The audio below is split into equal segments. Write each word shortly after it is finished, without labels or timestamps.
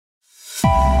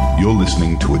You're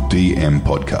listening to a DM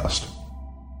podcast.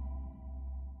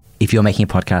 If you're making a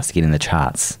podcast to get in the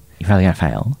charts, you're probably going to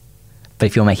fail. But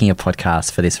if you're making a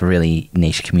podcast for this really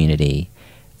niche community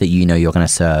that you know you're going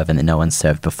to serve and that no one's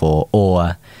served before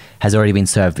or has already been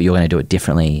served but you're going to do it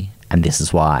differently, and this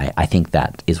is why, I think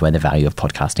that is where the value of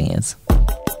podcasting is.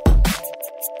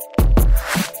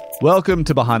 Welcome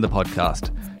to Behind the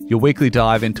Podcast, your weekly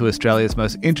dive into Australia's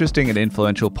most interesting and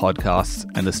influential podcasts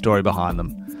and the story behind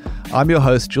them. I'm your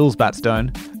host, Jules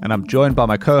Batstone, and I'm joined by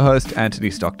my co-host, Anthony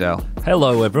Stockdale.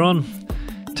 Hello, everyone.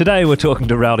 Today we're talking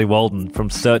to Rowdy Walden from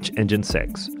Search Engine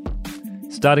Sex.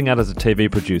 Starting out as a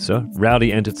TV producer,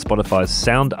 Rowdy entered Spotify's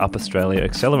Sound Up Australia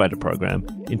Accelerator program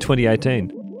in 2018,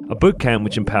 a bootcamp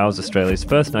which empowers Australia's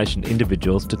First Nation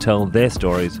individuals to tell their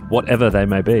stories, whatever they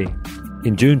may be.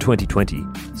 In June 2020,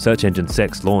 Search Engine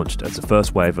Sex launched as the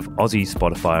first wave of Aussie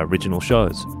Spotify original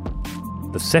shows.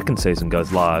 The second season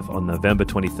goes live on November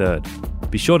 23rd.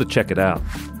 Be sure to check it out.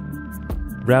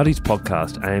 Rowdy's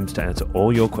podcast aims to answer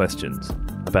all your questions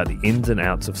about the ins and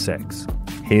outs of sex.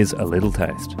 Here's a little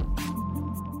taste.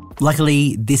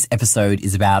 Luckily, this episode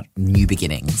is about new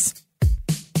beginnings.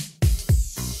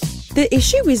 The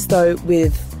issue is, though,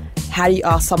 with how do you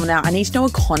ask someone out? I need to know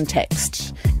a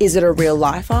context. Is it a real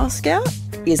life ask out?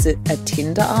 Is it a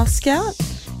Tinder ask out?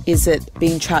 Is it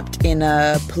being trapped in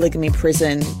a polygamy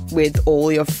prison with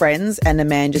all your friends and a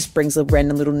man just brings a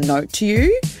random little note to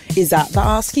you? Is that the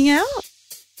asking out?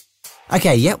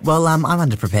 Okay, well, I'm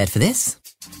underprepared for this.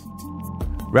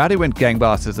 Rowdy went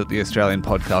gangbusters at the Australian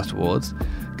Podcast Awards,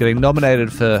 getting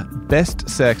nominated for Best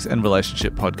Sex and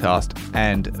Relationship Podcast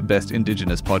and Best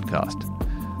Indigenous Podcast.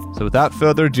 So without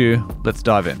further ado, let's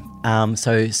dive in.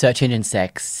 So Search Engine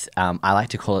Sex, I like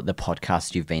to call it the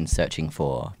podcast you've been searching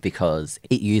for because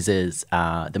it uses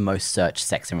the most searched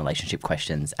sex and relationship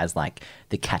questions as like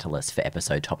the catalyst for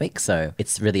episode topics. So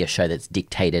it's really a show that's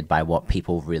dictated by what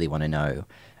people really want to know.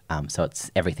 So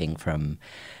it's everything from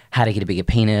how to get a bigger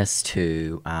penis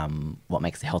to what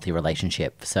makes a healthy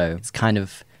relationship. So it's kind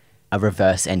of a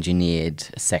reverse engineered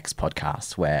sex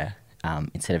podcast where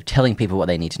instead of telling people what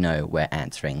they need to know, we're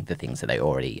answering the things that they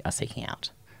already are seeking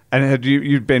out. And had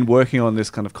you've been working on this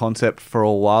kind of concept for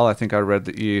a while? I think I read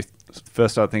that you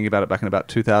first started thinking about it back in about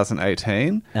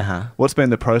 2018. Uh-huh. What's been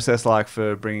the process like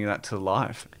for bringing that to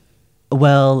life?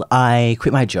 Well, I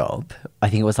quit my job. I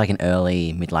think it was like an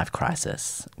early midlife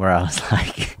crisis where I was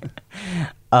like,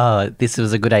 oh, this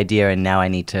was a good idea and now I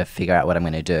need to figure out what I'm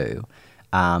going to do.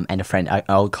 And a friend, an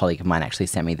old colleague of mine actually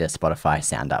sent me the Spotify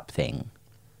Sound Up thing.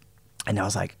 And I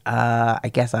was like,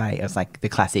 it was like the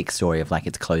classic story of like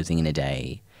it's closing in a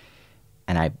day.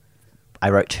 And I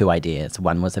wrote two ideas.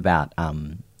 One was about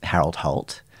Harold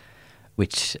Holt,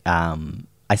 which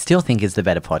I still think is the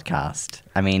better podcast.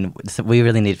 I mean, we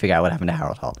really need to figure out what happened to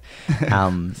Harold Holt.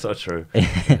 So true.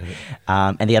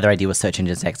 And the other idea was Search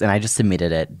Engine Sex. And I just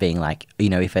submitted it being like, you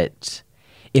know, if it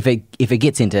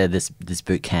gets into this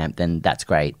boot camp, then that's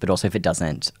great. But also if it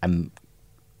doesn't,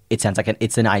 it sounds like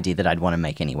it's an idea that I'd want to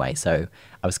make anyway. So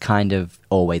I was kind of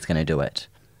always going to do it.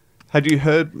 Had you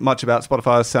heard much about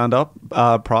Spotify's Sound Up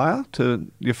prior to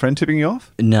your friend tipping you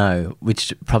off? No,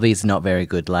 which probably is not very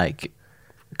good, like,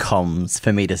 comms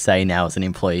for me to say now as an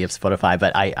employee of Spotify,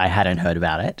 but I hadn't heard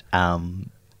about it.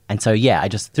 And so, yeah, I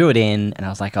just threw it in and I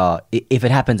was like, oh, if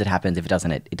it happens, it happens. If it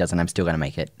doesn't, it doesn't. I'm still going to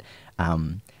make it.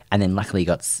 And then luckily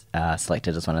got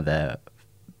selected as one of the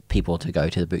people to go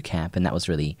to the boot camp, and that was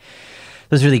really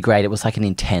great. It was like an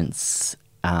intense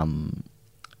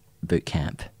boot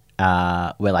camp.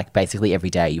 Where like basically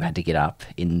every day you had to get up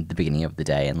in the beginning of the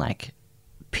day and like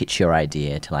pitch your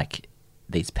idea to like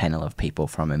these panel of people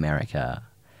from America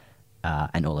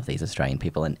and all of these Australian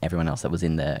people and everyone else that was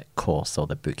in the course or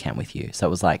the boot camp with you. So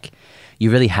it was like you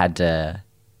really had to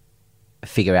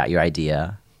figure out your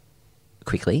idea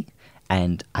quickly,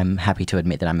 and I'm happy to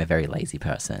admit that I'm a very lazy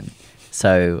person.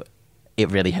 So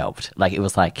it really helped. Like it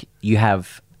was like you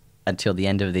have until the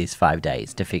end of these 5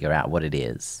 days to figure out what it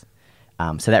is.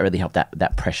 So that really helped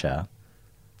that pressure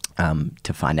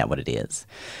to find out what it is.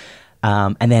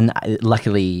 And then I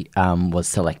luckily was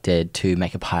selected to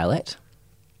make a pilot.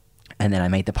 And then I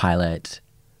made the pilot.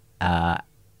 And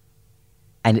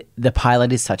the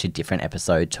pilot is such a different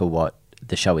episode to what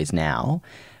the show is now.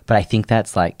 But I think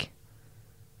that's like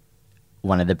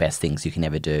one of the best things you can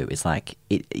ever do is like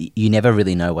you never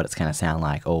really know what it's going to sound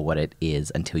like or what it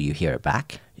is until you hear it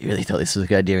back. You really thought this was a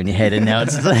good idea in your head and now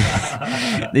it's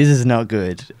like, this is not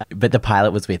good. But the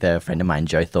pilot was with a friend of mine,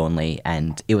 Joe Thornley,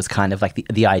 and it was kind of like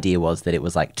the idea was that it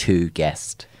was like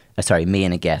me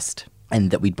and a guest, and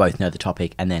that we'd both know the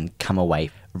topic and then come away,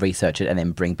 research it and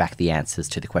then bring back the answers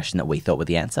to the question that we thought were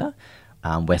the answer.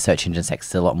 where search engine sex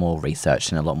is a lot more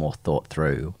researched and a lot more thought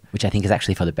through, which I think is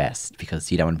actually for the best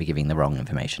because you don't want to be giving the wrong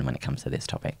information when it comes to this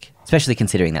topic, especially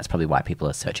considering that's probably why people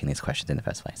are searching these questions in the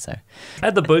first place. So,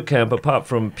 At the bootcamp, apart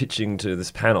from pitching to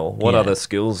this panel, what Yeah. other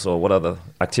skills or what other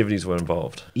activities were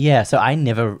involved? yeah, so I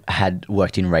never had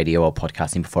worked in radio or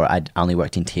podcasting before. I'd only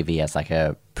worked in TV as like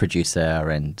a producer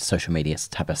and social media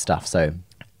type of stuff. So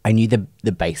I knew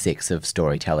the basics of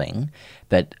storytelling,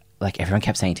 but like everyone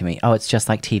kept saying to me, oh, it's just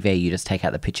like TV, you just take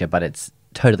out the picture, but it's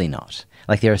totally not.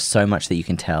 Like there is so much that you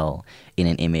can tell in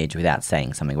an image without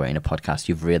saying something, where in a podcast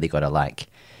you've really got to like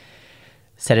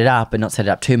set it up, but not set it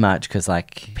up too much because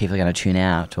like people are going to tune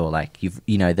out, or like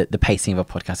the pacing of a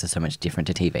podcast is so much different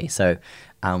to TV. So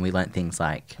we learned things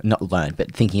like, not learned,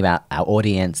 but thinking about our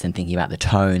audience and thinking about the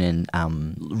tone and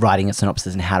writing a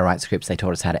synopsis and how to write scripts. They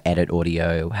taught us how to edit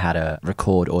audio, how to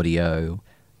record audio.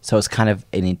 So it's kind of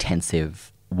an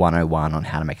intensive 101 on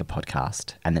how to make a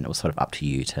podcast, and then it was sort of up to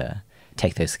you to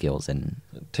take those skills and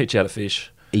Teach you how to fish.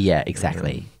 yeah,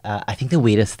 exactly. I think the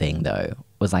weirdest thing though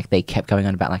was like they kept going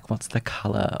on about like, what's the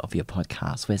color of your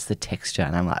podcast? Where's the texture?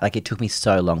 And I'm like it took me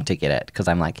so long to get it because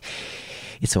I'm like,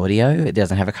 it's audio. It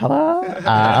doesn't have a color.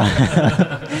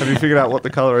 Have you figured out what the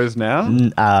color is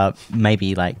now?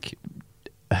 Maybe like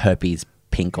herpes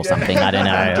pink or something. I don't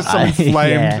know. Just something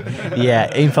inflamed.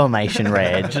 yeah, inflammation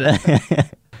red.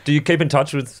 Do you keep in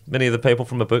touch with many of the people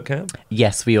from the bootcamp?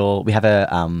 Yes, we have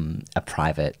a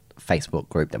private Facebook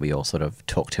group that we all sort of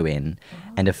talk to in,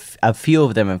 and a few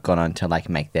of them have gone on to like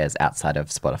make theirs outside of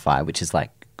Spotify, which is like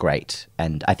great.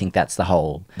 And I think that's the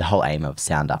whole aim of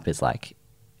Sound Up is like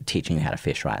teaching you how to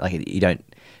fish, right? Like you don't,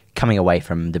 coming away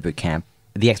from the bootcamp,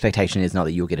 the expectation is not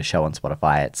that you'll get a show on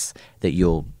Spotify, it's that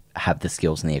you'll have the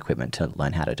skills and the equipment to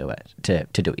learn how to do it, to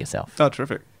do it yourself. Oh,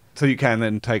 terrific. So you can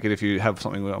then take it if you have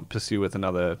something you want to pursue with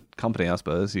another company, I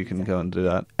suppose. You can go and do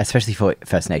that. Especially for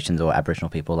First Nations or Aboriginal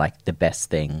people, like the best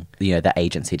thing, the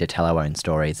agency to tell our own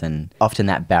stories. And often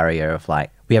that barrier of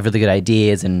like, we have really good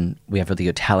ideas and we have really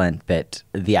good talent, but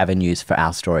the avenues for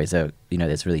our stories are,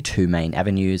 there's really two main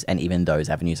avenues, and even those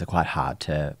avenues are quite hard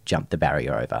to jump the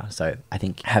barrier over. So I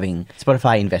think having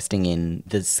Spotify investing in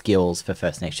the skills for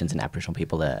First Nations and Aboriginal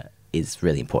people is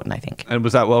really important, I think. And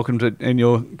was that welcomed in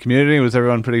your community? Was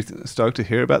everyone pretty stoked to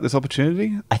hear about this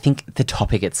opportunity? I think the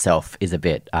topic itself is a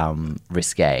bit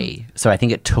risque. So I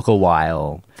think it took a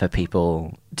while for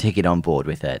people to get on board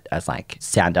with it, as like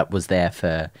Sound Up was there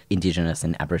for Indigenous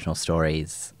and Aboriginal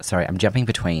stories. Sorry, I'm jumping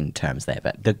between terms there,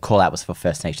 but the call out was for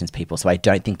First Nations people. So I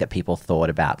don't think that people thought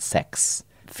about sex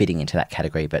fitting into that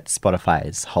category, but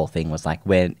Spotify's whole thing was like,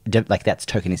 that's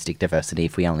tokenistic diversity.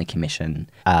 If we only commission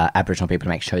Aboriginal people to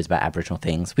make shows about Aboriginal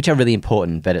things, which are really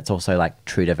important, but it's also like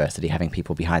true diversity, having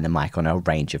people behind the mic on a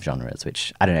range of genres,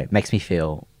 which I don't know, makes me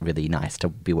feel really nice to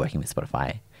be working with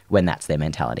Spotify when that's their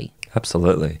mentality.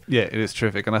 Absolutely. Yeah, it is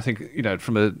terrific. And I think,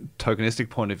 from a tokenistic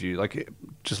point of view, like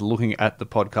just looking at the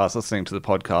podcast, listening to the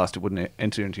podcast, it wouldn't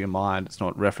enter into your mind. It's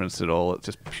not referenced at all. It's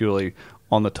just purely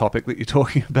on the topic that you're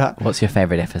talking about. What's your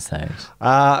favourite episode?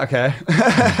 Okay.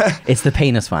 It's the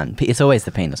penis one. It's always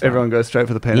the penis one. Everyone goes straight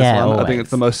for the penis Yeah, one. I always. think it's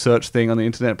the most searched thing on the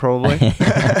internet, probably.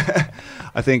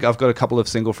 I think I've got a couple of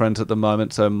single friends at the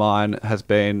moment, so mine has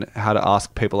been how to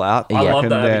ask people out. I Yeah. love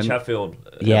And that Abby then- Chatfield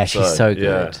Yeah, she's episode. so good.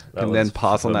 Yeah, that and was then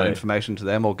pass on for that me. information to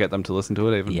them or get them to listen to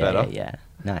it even better. Yeah,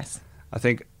 nice. I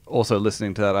think also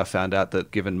listening to that, I found out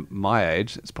that given my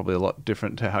age, it's probably a lot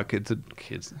different to how how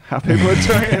people are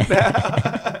doing it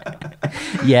now.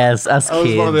 Yes, us I was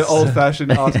kids. one of the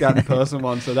old-fashioned ask out in person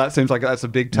ones, so that seems like that's a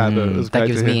big taboo. It was that great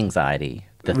gives to me hear. anxiety.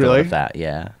 The Really? thought of that,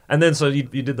 yeah. And then so you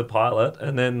did the pilot,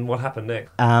 and then what happened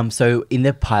next? So in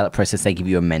the pilot process, they give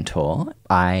you a mentor.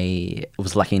 I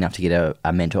was lucky enough to get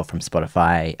a mentor from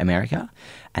Spotify America.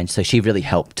 And so she really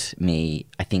helped me.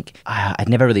 I think I'd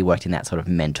never really worked in that sort of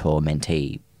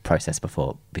mentor-mentee process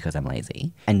before because I'm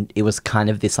lazy. And it was kind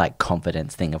of this like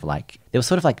confidence thing of like, there was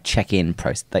sort of like check-in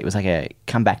process. It was like a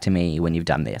come back to me when you've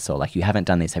done this, or like you haven't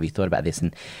done this, have you thought about this?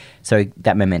 And so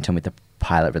that momentum with the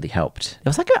pilot really helped. It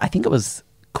was like, I think it was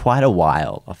quite a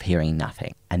while of hearing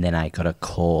nothing. And then I got a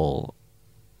call.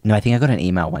 No, I think I got an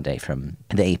email one day from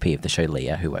the EP of the show,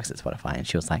 Leah, who works at Spotify. And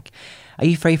she was like, are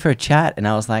you free for a chat? And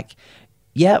I was like,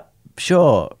 yep,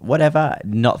 sure, whatever.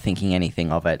 Not thinking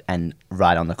anything of it. And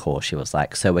right on the call, she was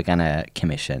like, so we're going to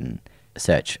commission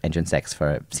Search Engine Sex for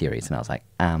a series. And I was like,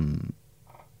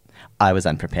 I was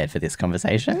unprepared for this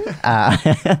conversation.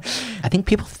 I think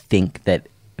people think that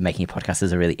making a podcast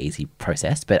is a really easy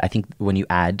process. But I think when you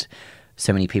add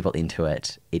so many people into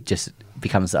it, it just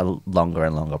becomes a longer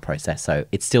and longer process. So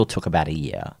it still took about a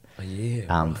year A year.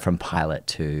 from pilot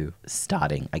to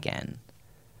starting again.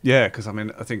 Yeah, because I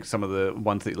mean, I think some of the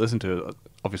ones that you listen to,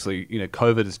 obviously,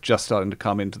 COVID is just starting to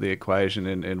come into the equation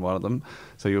in one of them.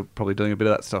 So you're probably doing a bit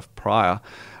of that stuff prior.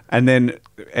 And then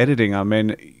editing, I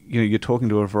mean, you're talking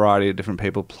to a variety of different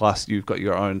people, plus you've got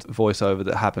your own voiceover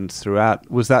that happens throughout.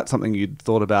 Was that something you'd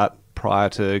thought about prior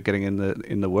to getting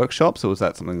in the workshops, or was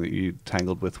that something that you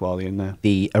tangled with while you're in there?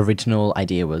 The original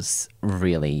idea was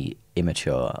really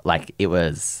immature. Like, it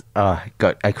was, I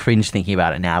cringe thinking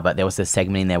about it now, but there was a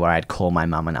segment in there where I'd call my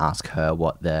mum and ask her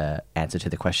what the answer to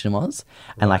the question was.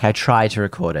 And like, I tried to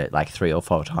record it like 3 or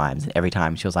 4 times, and every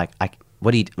time she was like,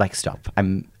 what do you, like, stop,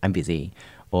 I'm busy.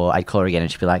 Or I'd call her again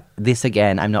and she'd be like, this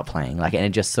again, I'm not playing. Like, and it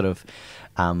just sort of,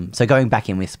 so going back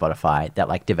in with Spotify, that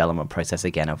like development process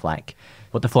again of like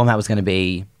what the format was going to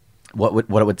be, what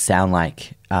it would sound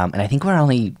like. And I think I'm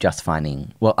only just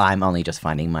finding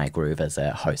my groove as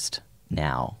a host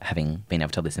now, having been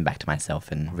able to listen back to myself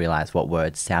and realize what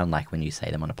words sound like when you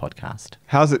say them on a podcast.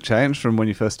 How's it changed from when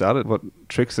you first started? What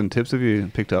tricks and tips have you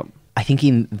picked up? I think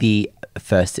in the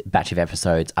first batch of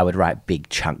episodes, I would write big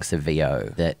chunks of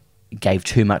VO that gave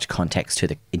too much context to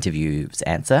the interview's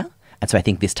answer. And so I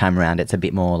think this time around, it's a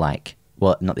bit more like,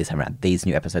 well, not this time around, these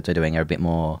new episodes we're doing are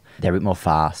they're a bit more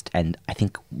fast. And I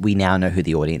think we now know who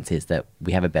the audience is, that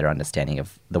we have a better understanding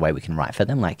of the way we can write for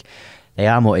them. Like, they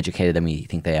are more educated than we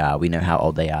think they are. We know how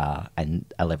old they are and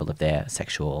a level of their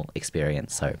sexual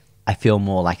experience. So I feel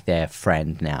more like their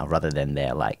friend now rather than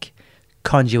their like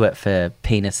conduit for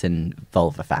penis and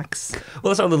vulva facts.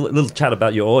 Well, let's have a little chat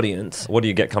about your audience. What do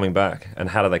you get coming back, and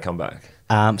how do they come back?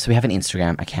 So we have an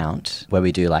Instagram account where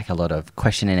we do like a lot of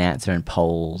question and answer and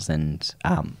polls, and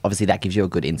obviously that gives you a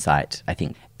good insight, I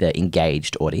think, the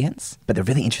engaged audience. But the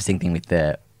really interesting thing with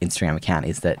the Instagram account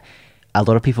is that a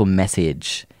lot of people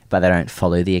message, but they don't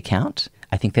follow the account.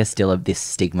 I think there's still this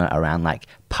stigma around like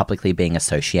publicly being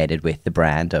associated with the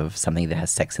brand of something that has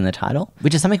sex in the title,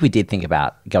 which is something we did think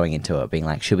about going into it, being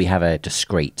like, should we have a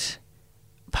discreet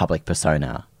public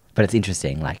persona? But it's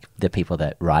interesting, like the people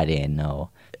that write in, or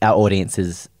our audience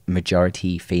is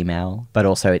majority female, but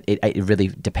also it really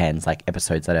depends. Like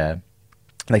episodes that are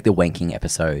like the wanking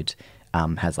episode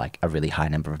has like a really high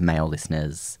number of male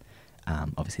listeners.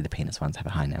 Obviously the penis ones have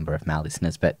a high number of male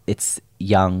listeners, but it's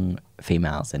young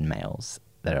females and males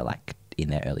that are like in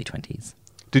their early 20s.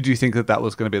 Did you think that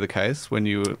was going to be the case when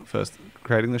you were first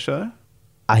creating the show?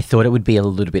 I thought it would be a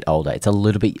little bit older. It's a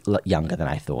little bit younger than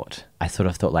I thought. I sort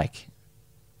of thought like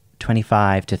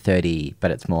 25 to 30,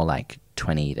 but it's more like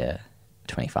 20 to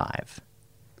 25.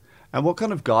 And what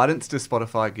kind of guidance does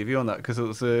Spotify give you on that? Because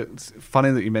it's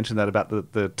funny that you mentioned that about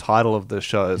the title of the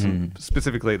shows, and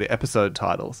specifically the episode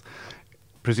titles.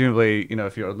 Presumably,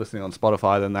 if you're listening on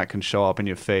Spotify, then that can show up in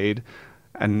your feed,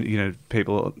 and,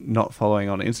 people not following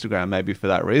on Instagram maybe for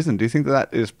that reason. Do you think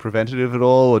that is preventative at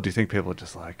all, or do you think people are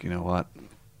just like, you know what?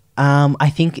 I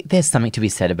think there's something to be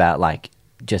said about like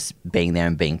just being there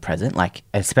and being present, like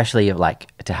especially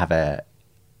like to have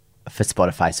for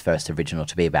Spotify's first original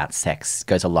to be about sex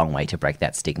goes a long way to break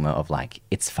that stigma of like,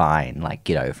 it's fine, like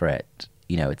get over it.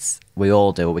 We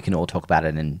all do it. We can all talk about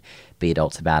it and be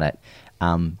adults about it.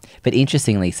 But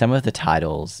interestingly, some of the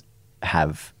titles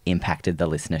have impacted the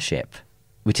listenership,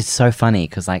 which is so funny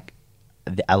because like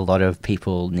a lot of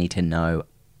people need to know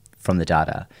from the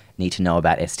data, need to know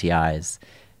about STIs,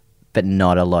 but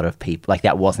not a lot of people, like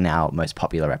that wasn't our most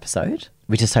popular episode,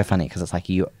 which is so funny because it's like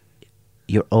you're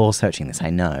all searching this, I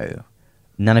know.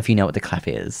 None of you know what the clap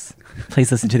is.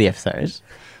 Please listen to the episode.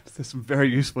 There's some very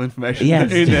useful information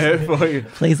in there for you.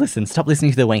 Please listen. Stop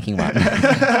listening to the wanking one.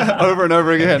 Over and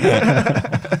over again.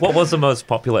 What was the most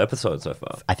popular episode so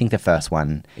far? I think the first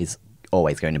one is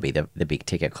always going to be the big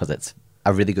ticket because it's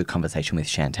a really good conversation with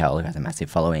Chantel, who has a massive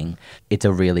following. It's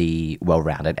a really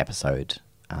well-rounded episode.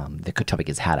 The topic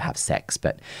is how to have sex,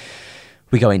 but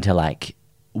we go into like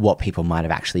what people might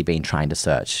have actually been trying to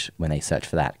search when they search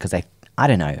for that. Because I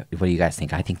don't know. What do you guys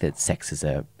think? I think that sex is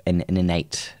an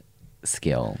innate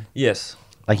skill. Yes.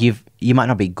 Like you might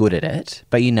not be good at it,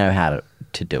 but you know how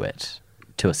to do it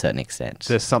to a certain extent.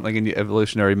 There's something in your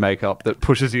evolutionary makeup that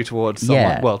pushes you towards someone.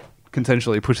 Yeah. Well,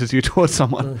 consensually pushes you towards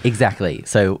someone. Exactly.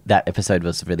 So that episode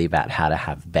was really about how to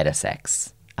have better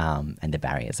sex and the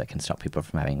barriers that can stop people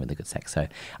from having really good sex. So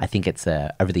I think it's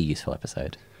a really useful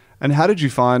episode. And how did you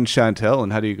find Chantel,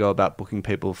 and how do you go about booking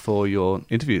people for your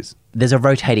interviews? There's a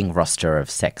rotating roster of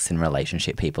sex and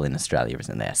relationship people in Australia,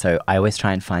 isn't there? So I always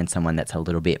try and find someone that's a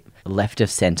little bit left of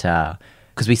centre,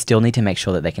 because we still need to make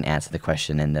sure that they can answer the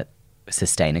question and that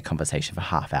sustain a conversation for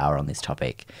half hour on this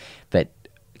topic, but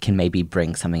can maybe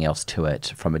bring something else to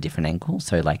it from a different angle.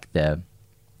 So like the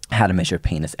How to Measure a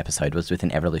Penis episode was with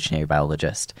an evolutionary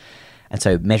biologist, And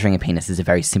so measuring a penis is a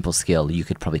very simple skill. You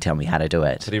could probably tell me how to do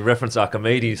it. Did he reference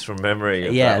Archimedes from memory?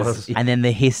 Yes. And then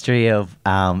the history of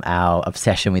our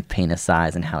obsession with penis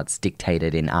size and how it's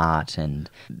dictated in art, and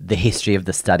the history of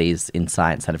the studies in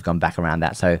science that have gone back around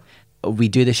that. So we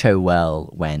do the show well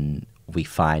when we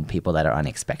find people that are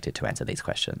unexpected to answer these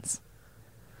questions.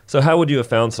 So how would you have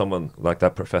found someone like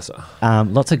that professor?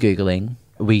 Lots of Googling.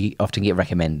 We often get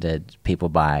recommended people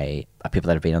by people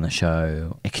that have been on the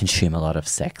show, consume a lot of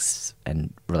sex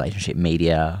and relationship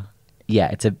media.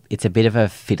 Yeah, it's a bit of a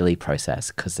fiddly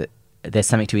process because there's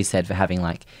something to be said for having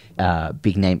like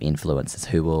big name influencers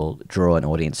who will draw an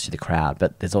audience to the crowd,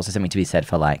 but there's also something to be said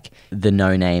for like the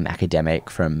no-name academic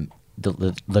from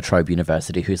the La Trobe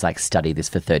University who's like studied this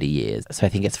for 30 years. So I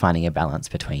think it's finding a balance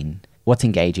between what's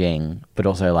engaging, but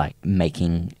also like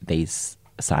making these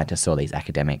scientists or these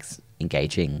academics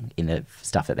engaging in the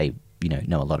stuff that they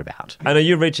know a lot about. And are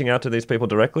you reaching out to these people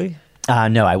directly?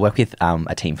 No, I work with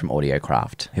a team from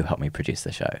Audiocraft who helped me produce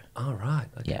the show. Oh, right.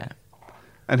 Okay. Yeah.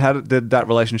 And how did that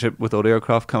relationship with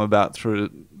Audiocraft come about through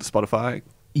Spotify?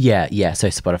 Yeah. So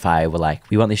Spotify were like,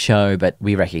 we want this show, but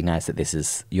we recognize that this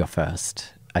is your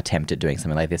first attempt at doing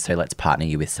something like this, so let's partner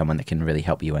you with someone that can really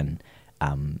help you and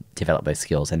develop those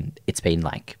skills. And it's been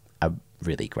like a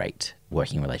really great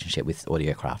working relationship with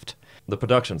Audiocraft. The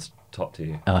production's top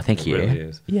tier. Oh, thank you. It really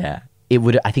is. Yeah.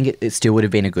 I think it still would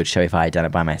have been a good show if I had done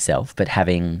it by myself, but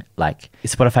having like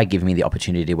Spotify giving me the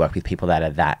opportunity to work with people that are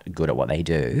that good at what they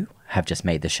do have just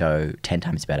made the show 10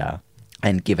 times better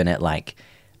and given it like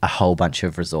a whole bunch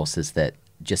of resources that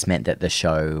just meant that the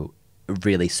show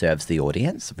really serves the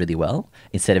audience really well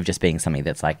instead of just being something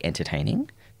that's like entertaining.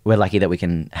 We're lucky that we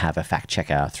can have a fact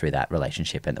checker through that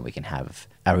relationship and that we can have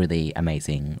a really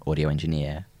amazing audio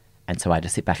engineer. And so I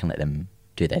just sit back and let them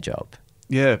do their job.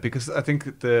 Yeah, because I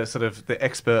think the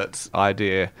experts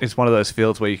idea is one of those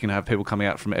fields where you can have people coming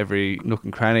out from every nook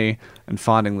and cranny and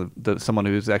finding someone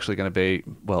who's actually going to be,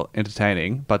 well,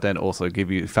 entertaining, but then also give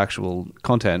you factual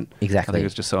content. Exactly. I think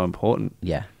it's just so important.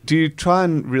 Yeah. Do you try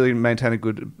and really maintain a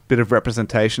good bit of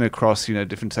representation across,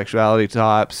 different sexuality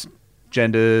types,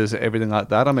 genders, everything like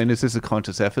that? I mean, is this a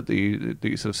conscious effort that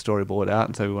you sort of storyboard out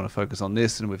and say we want to focus on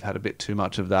this and we've had a bit too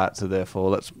much of that, so therefore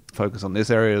let's focus on this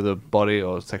area of the body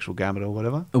or sexual gamut or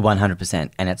whatever?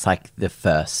 100%. And it's like the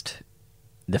first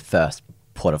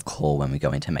port of call when we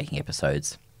go into making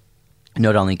episodes.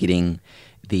 Not only getting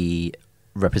the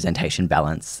representation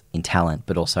balance in talent,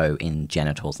 but also in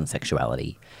genitals and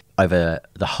sexuality over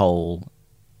the whole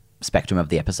spectrum of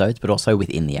the episodes, but also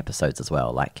within the episodes as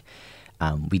well. Like,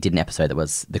 we did an episode that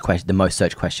was the most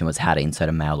searched question was how to insert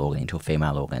a male organ into a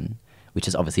female organ, which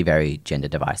is obviously very gender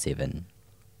divisive. And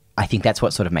I think that's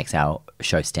what sort of makes our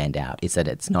show stand out, is that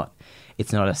it's not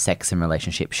a sex and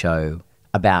relationship show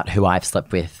about who I've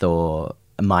slept with or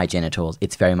my genitals.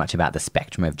 It's very much about the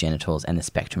spectrum of genitals and the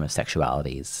spectrum of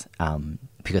sexualities,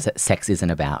 because sex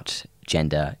isn't about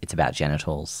gender, it's about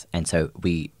genitals. And so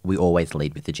we always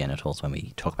lead with the genitals when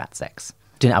we talk about sex.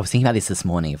 I was thinking about this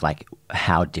morning of like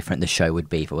how different the show would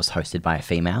be if it was hosted by a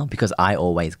female, because I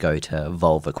always go to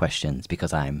vulva questions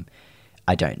because I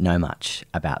don't know much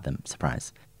about them,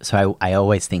 surprise. So I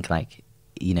always think like,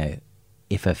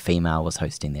 if a female was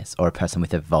hosting this or a person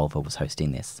with a vulva was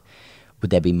hosting this, would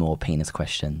there be more penis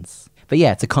questions? But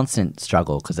yeah, it's a constant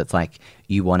struggle because it's like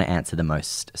you want to answer the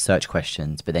most search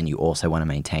questions, but then you also want to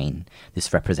maintain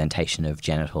this representation of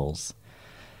genitals.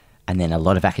 And then a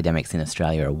lot of academics in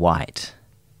Australia are white.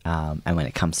 And when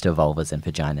it comes to vulvas and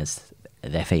vaginas,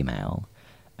 they're female.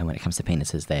 And when it comes to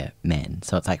penises, they're men.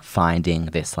 So it's like finding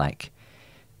this like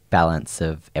balance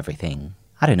of everything.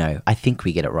 I don't know. I think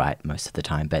we get it right most of the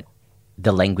time, but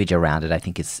the language around it I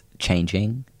think is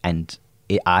changing. And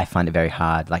I find it very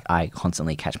hard. Like I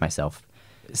constantly catch myself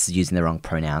using the wrong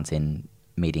pronouns in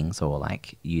meetings or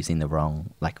like using the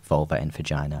wrong like vulva and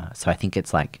vagina. So I think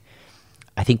it's like,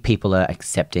 I think people are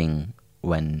accepting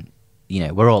when,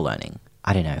 we're all learning.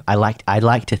 I don't know. I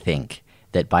like to think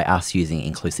that by us using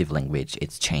inclusive language,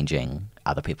 it's changing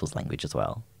other people's language as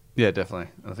well. Yeah, definitely.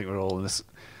 I think we're all in this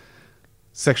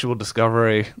sexual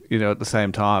discovery, at the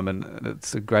same time, and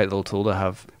it's a great little tool to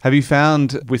have. Have you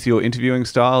found with your interviewing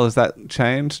style, has that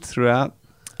changed throughout?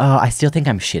 Oh, I still think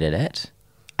I'm shit at it.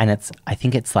 And I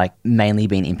think it's like mainly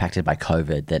been impacted by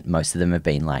COVID, that most of them have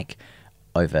been like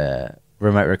over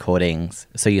remote recordings.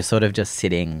 So you're sort of just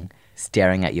sitting,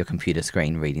 staring at your computer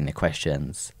screen, reading the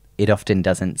questions. It often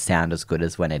doesn't sound as good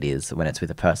as when it's with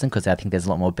a person, because I think there's a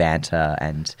lot more banter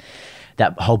and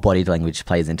that whole body language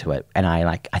plays into it. And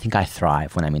I think I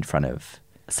thrive when I'm in front of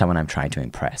someone I'm trying to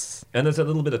impress. And there's a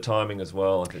little bit of timing as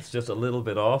well. If it's just a little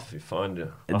bit off, I find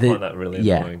that really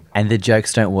annoying. And the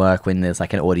jokes don't work when there's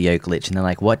like an audio glitch and they're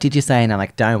like, what did you say? And I'm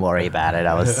like, don't worry about it.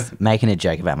 I was making a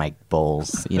joke about my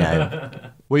balls, you know.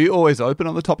 Were you always open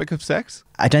on the topic of sex?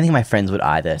 I don't think my friends would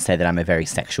either say that I'm a very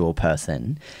sexual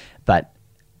person, but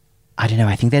I don't know.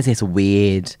 I think there's this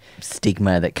weird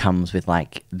stigma that comes with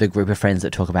like the group of friends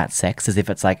that talk about sex as if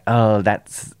it's like, oh,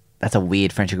 that's a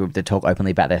weird friendship group that talk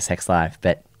openly about their sex life.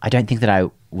 But I don't think that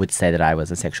I would say that I was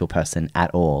a sexual person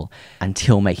at all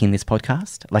until making this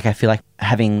podcast. Like, I feel like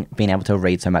having been able to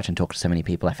read so much and talk to so many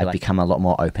people, I feel like I've become a lot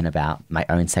more open about my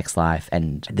own sex life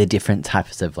and the different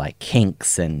types of like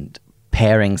kinks and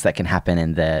pairings that can happen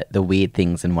and the weird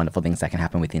things and wonderful things that can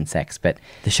happen within sex. But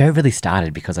the show really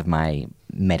started because of my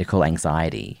medical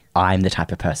anxiety. I'm the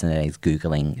type of person that is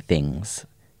Googling things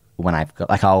when I've got,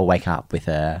 like, I'll wake up with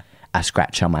a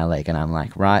scratch on my leg and I'm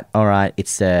like, all right,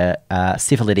 it's a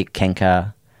syphilitic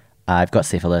canker. I've got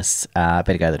syphilis.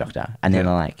 Better go to the doctor. And then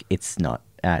they're like, it's not.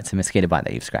 It's a mosquito bite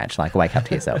that you've scratched. Like, wake up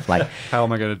to yourself. Like, how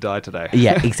am I going to die today?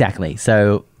 Yeah, exactly.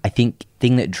 So I think the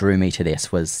thing that drew me to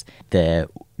this was the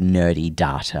nerdy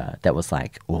data that was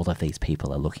like, all of these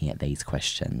people are looking at these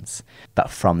questions. But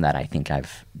from that, I think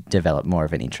I've developed more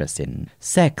of an interest in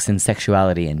sex and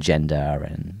sexuality and gender.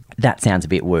 And that sounds a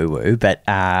bit woo-woo, but,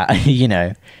 you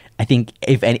know, I think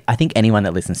anyone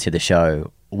that listens to the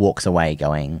show walks away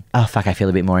going, oh fuck, I feel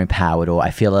a bit more empowered, or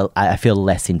I feel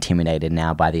less intimidated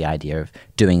now by the idea of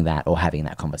doing that or having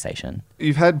that conversation.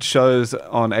 You've had shows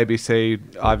on ABC,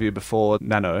 iView before,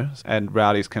 Nano and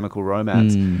Rowdy's Chemical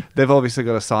Romance. They've obviously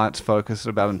got a science focus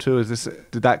about them too.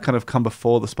 Did that kind of come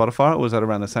before the Spotify, or was that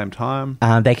around the same time?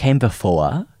 They came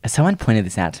before. Someone pointed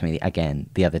this out to me again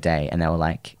the other day and they were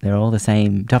like, they're all the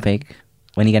same topic.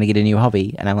 When are you going to get a new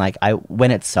hobby? And I'm like,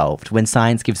 when it's solved, when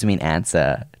science gives me an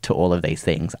answer to all of these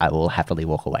things, I will happily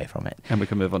walk away from it. And we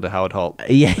can move on to Howard Holt.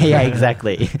 Yeah,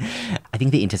 exactly. I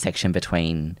think the intersection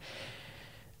between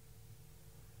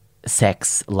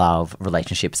sex, love,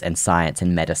 relationships, and science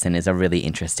and medicine is a really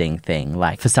interesting thing.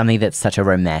 Like, for something that's such a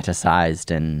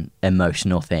romanticized and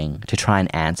emotional thing, to try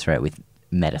and answer it with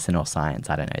medicine or science,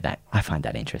 I don't know, I find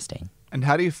that interesting. And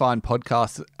how do you find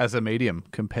podcasts as a medium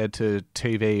compared to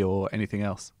TV or anything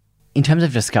else? In terms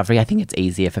of discovery, I think it's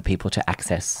easier for people to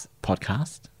access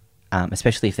podcasts,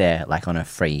 especially if they're like on a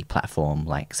free platform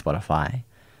like Spotify.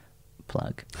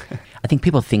 Plug. I think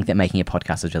people think that making a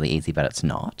podcast is really easy, but it's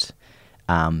not.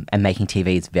 And making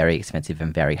TV is very expensive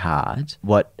and very hard.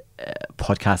 What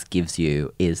podcast gives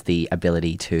you is the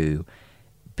ability to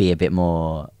be a bit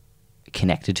more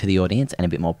connected to the audience and a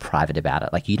bit more private about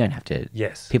it. Like, you don't have to...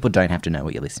 Yes. People don't have to know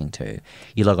what you're listening to.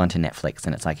 You log on to Netflix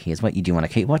and it's like, here's what you do want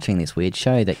to keep watching, this weird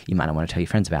show that you might not want to tell your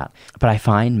friends about. But I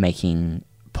find making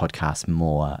podcasts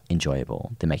more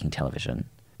enjoyable than making television.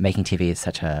 Making TV is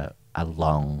such a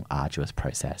long, arduous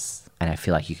process. And I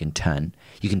feel like you can turn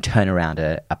around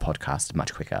a podcast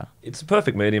much quicker. It's a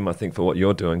perfect medium, I think, for what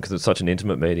you're doing, because it's such an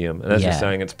intimate medium. And as you're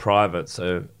saying, it's private,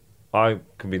 so I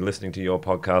can be listening to your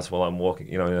podcast while I'm walking,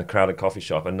 in a crowded coffee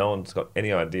shop, and no one's got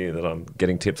any idea that I'm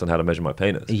getting tips on how to measure my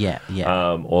penis. Yeah.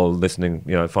 Or listening,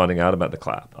 finding out about the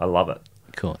clap. I love it.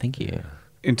 Cool, thank you.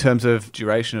 In terms of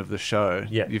duration of the show,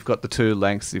 you've got the two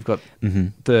lengths. You've got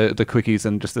the quickies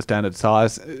and just the standard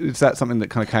size. Is that something that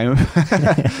kind of came?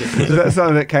 Is that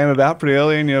something that came about pretty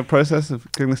early in your process of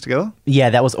putting this together? Yeah,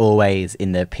 that was always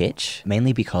in the pitch,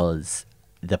 mainly because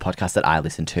the podcasts that I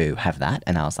listen to have that,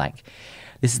 and I was like,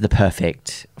 this is the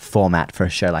perfect format for a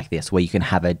show like this, where you can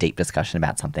have a deep discussion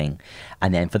about something.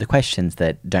 And then for the questions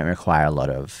that don't require a lot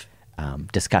of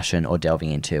discussion or delving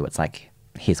into, it's like,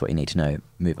 here's what you need to know,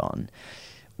 move on.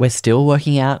 We're still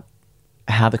working out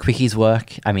how the quickies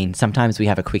work. I mean, sometimes we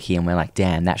have a quickie and we're like,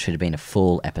 damn, that should have been a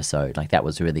full episode. Like, that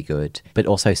was really good. But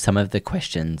also some of the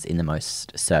questions in the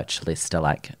most search list are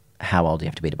like, how old do you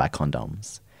have to be to buy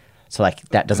condoms? So, like,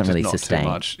 that doesn't really sustain. Too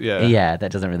much. Yeah. Yeah,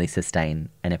 that doesn't really sustain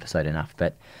an episode enough.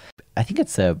 But I think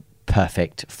it's a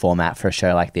perfect format for a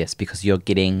show like this because you're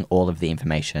getting all of the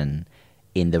information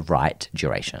in the right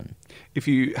duration. If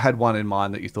you had one in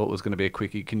mind that you thought was going to be a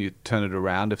quickie, can you turn it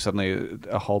around if suddenly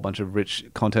a whole bunch of rich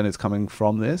content is coming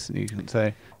from this, and you can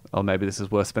say, oh, maybe this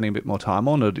is worth spending a bit more time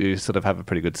on, or do you sort of have a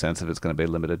pretty good sense if it's going to be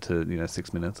limited to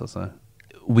 6 minutes or so?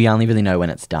 We only really know when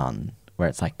it's done, where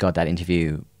it's like, God, that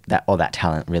interview, that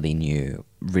talent really knew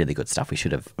really good stuff. We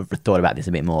should have thought about this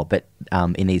a bit more. But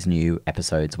in these new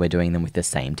episodes, we're doing them with the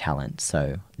same talent,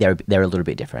 so they're a little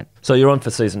bit different. So you're on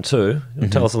for season 2.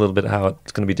 Tell us a little bit how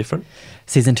it's going to be different.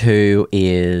 Season 2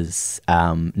 is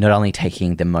not only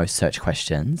taking the most search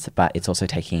questions, but it's also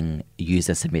taking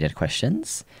user-submitted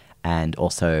questions and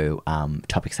also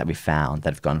topics that we've found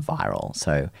that have gone viral.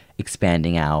 So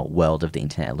expanding our world of the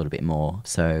internet a little bit more.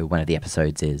 So one of the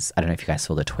episodes is, I don't know if you guys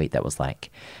saw the tweet that was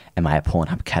like, am I a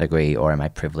Pornhub category or am I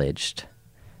privileged?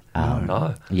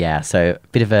 No. Yeah, so a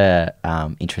bit of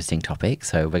a interesting topic.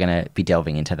 So we're going to be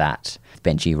delving into that.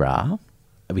 Benji Ra.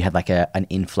 We had like an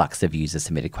influx of user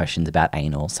submitted questions about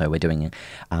anal. So we're doing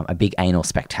a big anal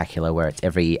spectacular where it's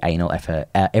every anal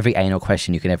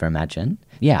question you could ever imagine.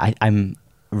 Yeah, I'm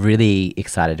really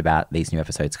excited about these new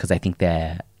episodes because I think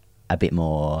they're a bit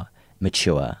more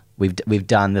mature. We've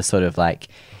done the sort of like,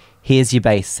 here's your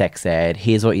base sex ed,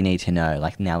 here's what you need to know.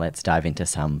 Like now let's dive into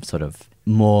some sort of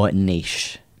more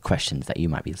niche questions that you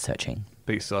might be searching.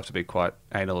 But you still have to be quite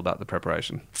anal about the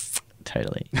preparation.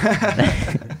 Totally.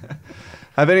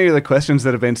 Have any of the questions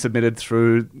that have been submitted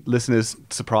through listeners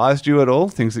surprised you at all?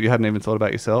 Things that you hadn't even thought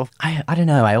about yourself? I don't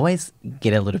know. I always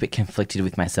get a little bit conflicted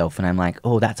with myself when I'm like,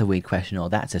 oh, that's a weird question or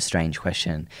that's a strange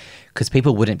question. Because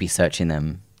people wouldn't be searching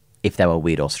them if they were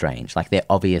weird or strange. Like they're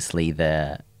obviously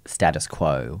the status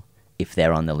quo if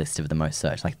they're on the list of the most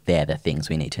searched. Like they're the things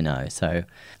we need to know. So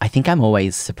I think I'm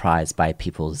always surprised by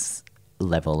people's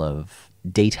level of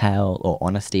detail or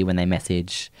honesty when they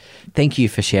message. Thank you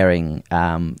for sharing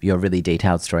your really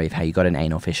detailed story of how you got an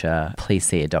anal fissure. Please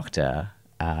see a doctor.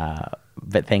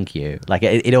 But thank you. Like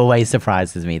it always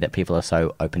surprises me that people are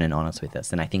so open and honest with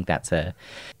us. And I think that's a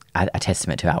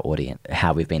testament to our audience,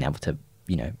 how we've been able to,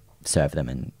 serve them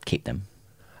and keep them.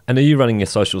 And are you running your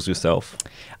socials yourself?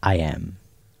 I am,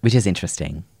 which is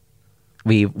interesting.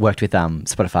 We worked with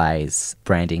Spotify's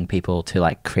branding people to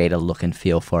like create a look and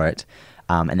feel for it.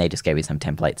 And they just gave me some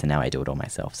templates and now I do it all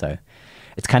myself. So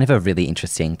it's kind of a really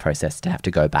interesting process to have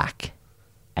to go back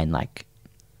and like,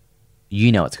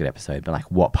 it's a good episode, but like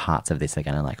what parts of this are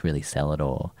going to like really sell it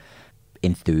or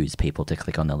enthuse people to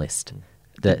click on the list,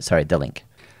 the link.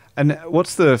 And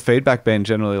what's the feedback been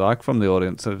generally like from the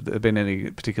audience? Have there been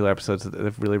any particular episodes that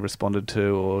they've really responded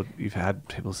to, or you've had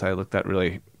people say, look, that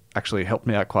really actually helped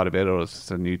me out quite a bit, or it's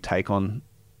just a new take on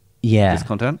this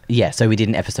content? Yeah, so we did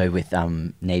an episode with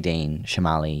Nadine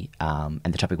Shamali, and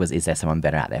the topic was, is there someone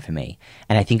better out there for me?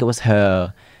 And I think it was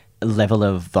her level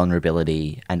of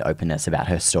vulnerability and openness about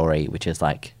her story, which is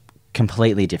like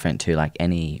completely different to like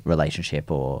any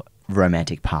relationship or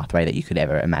romantic pathway that you could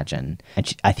ever imagine.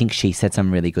 And I think she said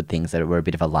some really good things that were a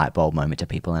bit of a light bulb moment to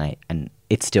people, and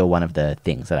it's still one of the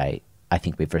things that I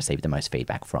think we've received the most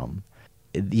feedback from.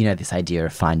 This idea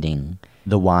of finding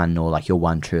the one or like your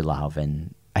one true love,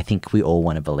 and I think we all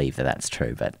want to believe that that's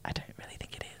true, but I don't really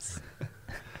think it is.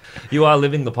 You are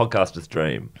living the podcaster's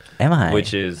dream. Am I?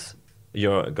 Which is,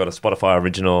 you've got a Spotify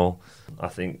original. I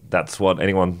think that's what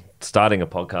anyone starting a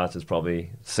podcast is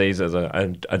probably sees as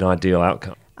an ideal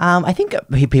outcome. I think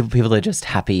people are just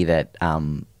happy that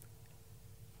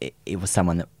it was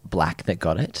someone black that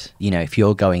got it. If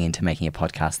you're going into making a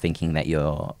podcast thinking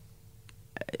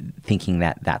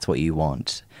that that's what you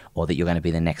want, or that you're going to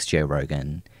be the next Joe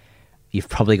Rogan, you've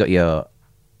probably got your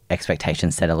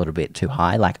expectations set a little bit too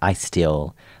high. Like I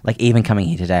still, like even coming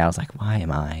here today, I was like, why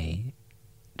am I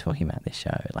talking about this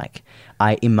show? Like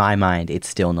in my mind, it's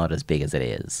still not as big as it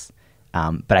is.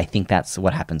 But I think that's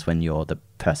what happens when you're the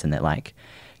person that like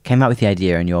came up with the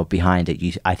idea and you're behind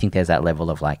it. I think there's that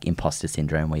level of like imposter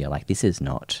syndrome where you're like, this is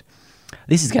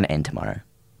going to end tomorrow.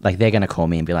 Like they're going to call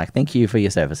me and be like, thank you for your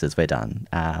services, we're done.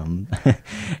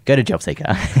 Go to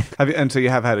JobSeeker. And so you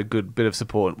have had a good bit of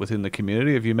support within the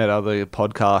community. Have you met other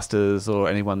podcasters or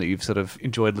anyone that you've sort of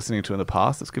enjoyed listening to in the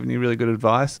past that's given you really good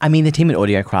advice? I mean, the team at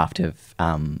Audiocraft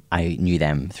I knew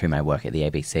them through my work at the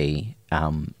ABC,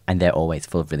 and they're always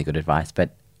full of really good advice.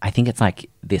 But I think it's like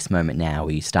this moment now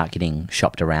where you start getting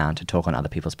shopped around to talk on other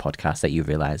people's podcasts that you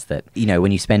realize that,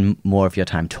 when you spend more of your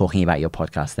time talking about your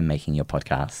podcast than making your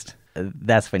podcast,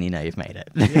 that's when you know you've made it.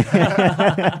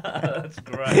 That's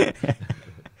great.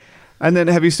 And then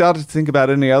have you started to think about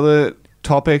any other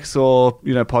topics or,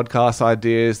 podcast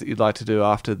ideas that you'd like to do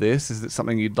after this? Is it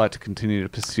something you'd like to continue to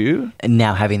pursue? And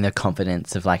now having the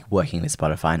confidence of like working with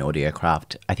Spotify and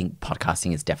Audiocraft, I think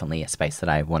podcasting is definitely a space that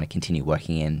I want to continue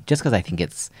working in, just because I think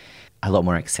it's a lot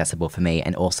more accessible for me.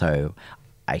 And also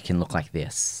I can look like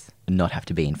this and not have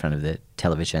to be in front of the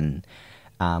television.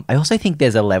 I also think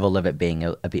there's a level of it being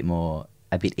a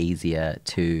bit easier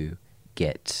to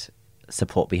get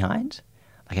support behind.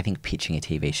 Like I think pitching a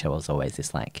TV show is always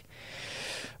this like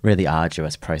really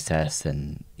arduous process,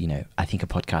 and I think a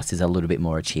podcast is a little bit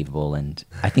more achievable, and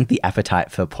I think the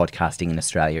appetite for podcasting in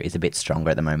Australia is a bit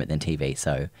stronger at the moment than TV,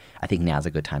 so I think now's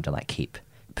a good time to like keep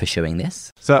pursuing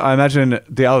this. So I imagine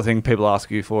the other thing people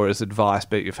ask you for is advice,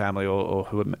 be it your family or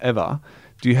whomever.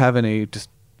 Do you have any just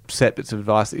set bits of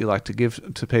advice that you like to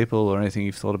give to people, or anything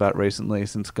you've thought about recently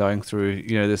since going through,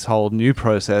 this whole new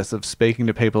process of speaking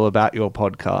to people about your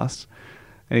podcast?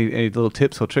 Any little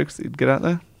tips or tricks that you'd get out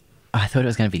there? I thought it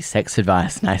was going to be sex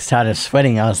advice, and I started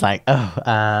sweating. I was like,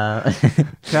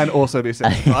 Can also be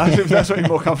sex advice if that's what you're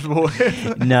more comfortable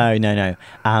with. No.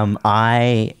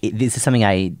 This is something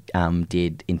I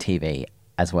did in TV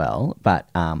as well, but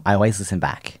I always listen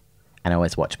back and I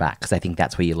always watch back, because I think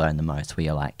that's where you learn the most, where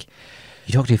you're like,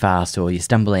 you talk too fast, or you're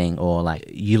stumbling, or like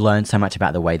you learn so much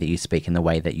about the way that you speak and the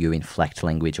way that you inflect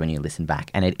language when you listen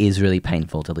back. And it is really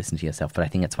painful to listen to yourself, but I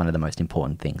think it's one of the most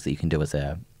important things that you can do as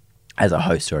a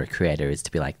host or a creator, is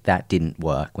to be like, that didn't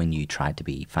work when you tried to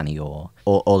be funny, or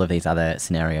all of these other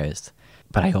scenarios.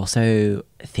 But I also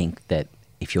think that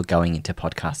if you're going into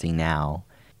podcasting now,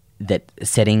 that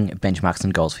setting benchmarks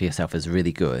and goals for yourself is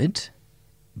really good,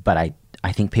 but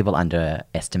I think people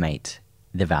underestimate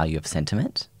the value of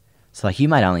sentiment. So like, you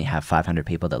might only have 500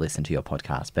 people that listen to your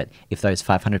podcast, but if those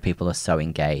 500 people are so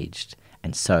engaged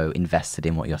and so invested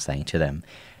in what you're saying to them,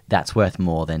 that's worth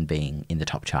more than being in the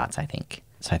top charts, I think.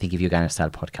 So I think if you're going to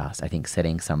start a podcast, I think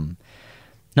setting some,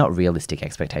 not realistic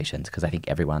expectations, because I think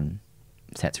everyone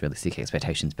sets realistic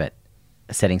expectations, but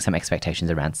setting some expectations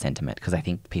around sentiment, because I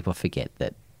think people forget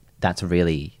that that's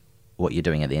really what you're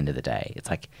doing at the end of the day. It's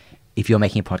like, if you're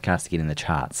making a podcast to get in the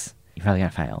charts, you're probably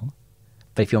going to fail.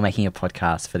 But if you're making a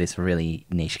podcast for this really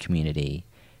niche community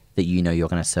that you know you're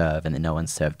going to serve and that no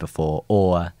one's served before,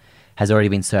 or has already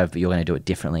been served, but you're going to do it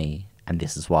differently, and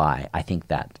this is why, I think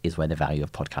that is where the value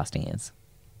of podcasting is.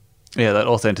 Yeah, that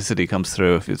authenticity comes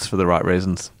through if it's for the right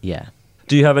reasons. Yeah.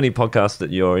 Do you have any podcasts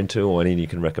that you're into, or any you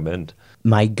can recommend?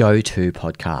 My go-to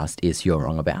podcast is You're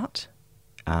Wrong About,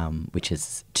 which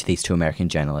is to these two American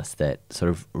journalists that sort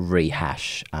of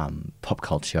rehash pop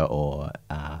culture or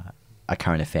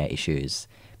current affair issues,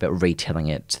 but retelling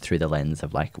it through the lens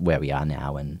of like where we are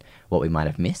now and what we might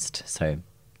have missed. So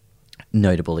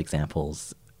notable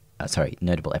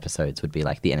episodes would be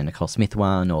like the Anna Nicole Smith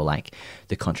one, or like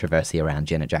the controversy around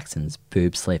Janet Jackson's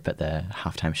boob slip at the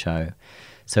halftime show.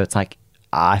 So it's like,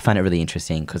 I find it really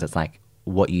interesting, because it's like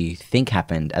what you think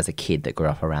happened as a kid that grew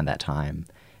up around that time,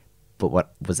 but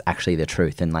what was actually the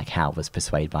truth, and like how it was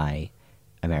persuaded by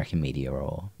American media,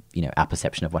 or, our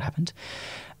perception of what happened.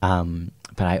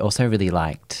 But I also really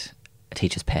liked A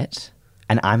Teacher's Pet,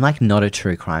 and I'm like not a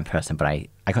true crime person, but I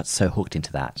got so hooked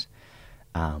into that.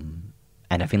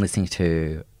 And I've been listening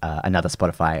to another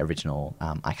Spotify original,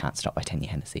 I Can't Stop by Tanya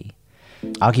Hennessy.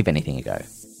 I'll give anything a go.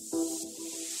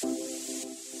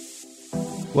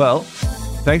 Well,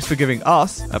 thanks for giving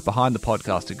us at Behind the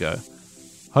Podcast a go.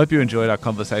 Hope you enjoyed our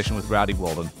conversation with Rowdy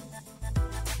Walden.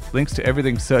 Links to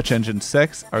everything Search Engine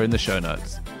Sex are in the show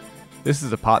notes. This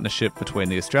is a partnership between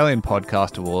the Australian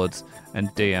Podcast Awards and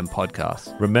DM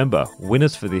Podcasts. Remember,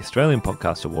 winners for the Australian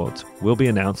Podcast Awards will be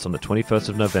announced on the 21st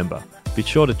of November. Be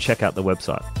sure to check out the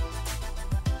website.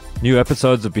 New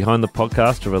episodes of Behind the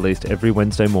Podcast are released every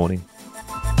Wednesday morning.